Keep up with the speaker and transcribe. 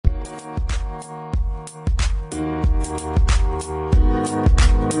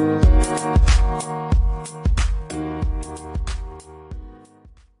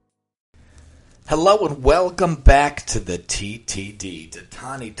Hello and welcome back to the TTD, the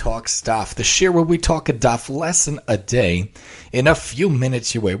Tani Talks Daf, the shir where we talk a daf lesson a day in a few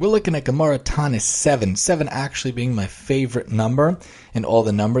minutes your way. We're looking at Gemara Tanis 7 actually being my favorite number in all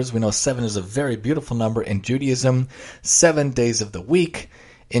the numbers. We know 7 is a very beautiful number in Judaism, 7 days of the week,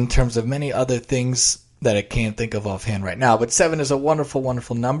 in terms of many other things that I can't think of offhand right now. But 7 is a wonderful,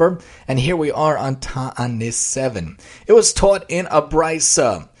 wonderful number, and here we are on Tanis 7. It was taught in a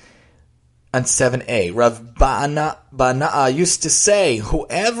brisa. On 7a, Rav Bana'a used to say,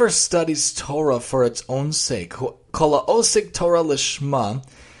 whoever studies Torah for its own sake, kol ha'osek Torah lishma,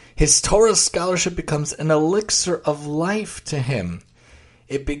 his Torah scholarship becomes an elixir of life to him.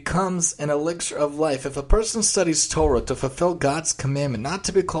 It becomes an elixir of life. If a person studies Torah to fulfill God's commandment, not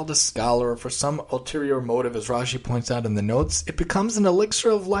to be called a scholar or for some ulterior motive, as Rashi points out in the notes, it becomes an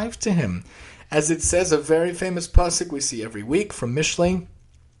elixir of life to him. As it says, a very famous pasuk we see every week from Mishlei,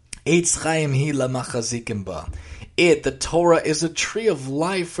 it, the Torah, is a tree of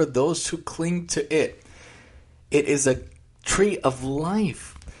life for those who cling to it. It is a tree of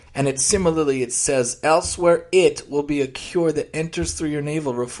life. And it says, elsewhere, it will be a cure that enters through your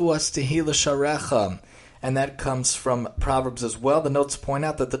navel. Refuas tehila sharecha. And that comes from Proverbs as well. The notes point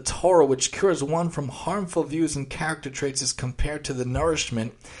out that the Torah, which cures one from harmful views and character traits, is compared to the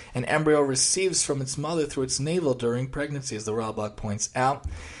nourishment an embryo receives from its mother through its navel during pregnancy, as the Ralbag points out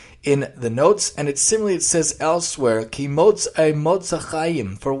in the notes. And it says elsewhere, Ki motzai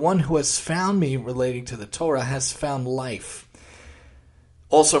motzachayim, for one who has found me, relating to the Torah, has found life.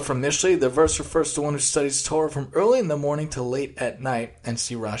 Also from Mishlei, the verse refers to one who studies Torah from early in the morning to late at night, and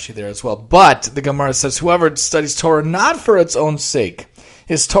see Rashi there as well. But the Gemara says, whoever studies Torah not for its own sake,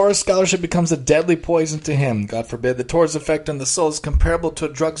 his Torah scholarship becomes a deadly poison to him. God forbid. The Torah's effect on the soul is comparable to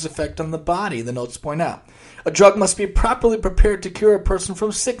a drug's effect on the body, the notes point out. A drug must be properly prepared to cure a person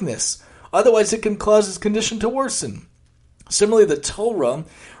from sickness. Otherwise, it can cause his condition to worsen. Similarly, the Torah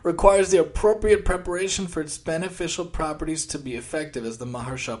requires the appropriate preparation for its beneficial properties to be effective, as the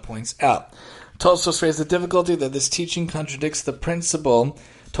Maharsha points out. Tosfos raised the difficulty that this teaching contradicts the principle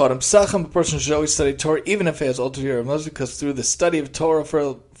taught in Pesachim. A person should always study Torah, even if he has ulterior motives, because through the study of Torah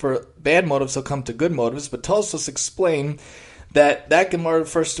for bad motives, he'll come to good motives. But Tosfos explained that Gemara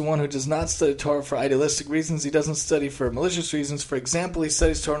refers to one who does not study Torah for idealistic reasons. He doesn't study for malicious reasons. For example, he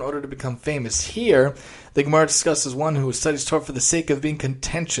studies Torah in order to become famous. Here, the Gemara discusses one who studies Torah for the sake of being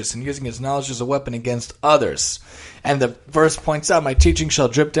contentious and using his knowledge as a weapon against others. And the verse points out, my teaching shall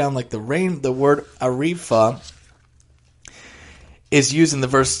drip down like the rain. The word arifa is used in the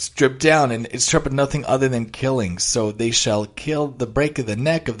verse drip down, and it's interpreted nothing other than killing. So they shall kill the break of the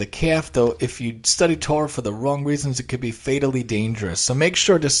neck of the calf, though if you study Torah for the wrong reasons, it could be fatally dangerous. So make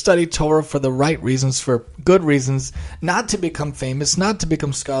sure to study Torah for the right reasons, for good reasons, not to become famous, not to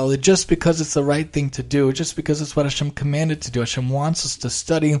become scholarly, just because it's the right thing to do, just because it's what Hashem commanded to do. Hashem wants us to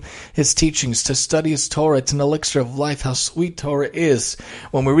study His teachings, to study His Torah. It's an elixir of life, how sweet Torah is.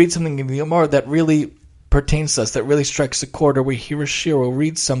 When we read something in the Gemara that really pertains to us, that really strikes a chord, or we hear a shir or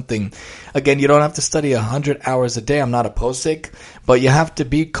read something. Again, you don't have to study 100 hours a day. I'm not a posek, but you have to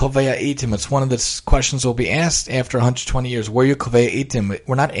be kovei itim. It's one of the questions will be asked after 120 years. Were you kovei itim?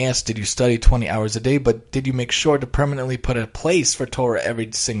 We're not asked, did you study 20 hours a day, but did you make sure to permanently put a place for Torah every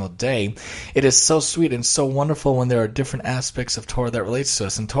single day? It is so sweet and so wonderful when there are different aspects of Torah that relates to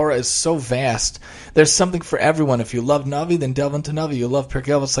us. And Torah is so vast. There's something for everyone. If you love Navi, then delve into Navi. You love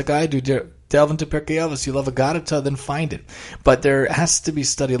Pirkei Avos like I do, delve into Pirkei Avos. You love Agadata, then find it. But there has to be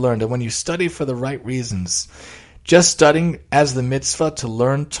study learned. And when you study for the right reasons, just studying as the mitzvah to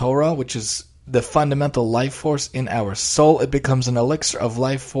learn Torah, which is the fundamental life force in our soul, it becomes an elixir of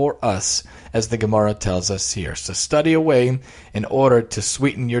life for us, as the Gemara tells us here. So study away in order to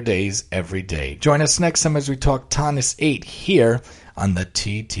sweeten your days every day. Join us next time as we talk Tanis 8 here on the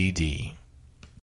TTD.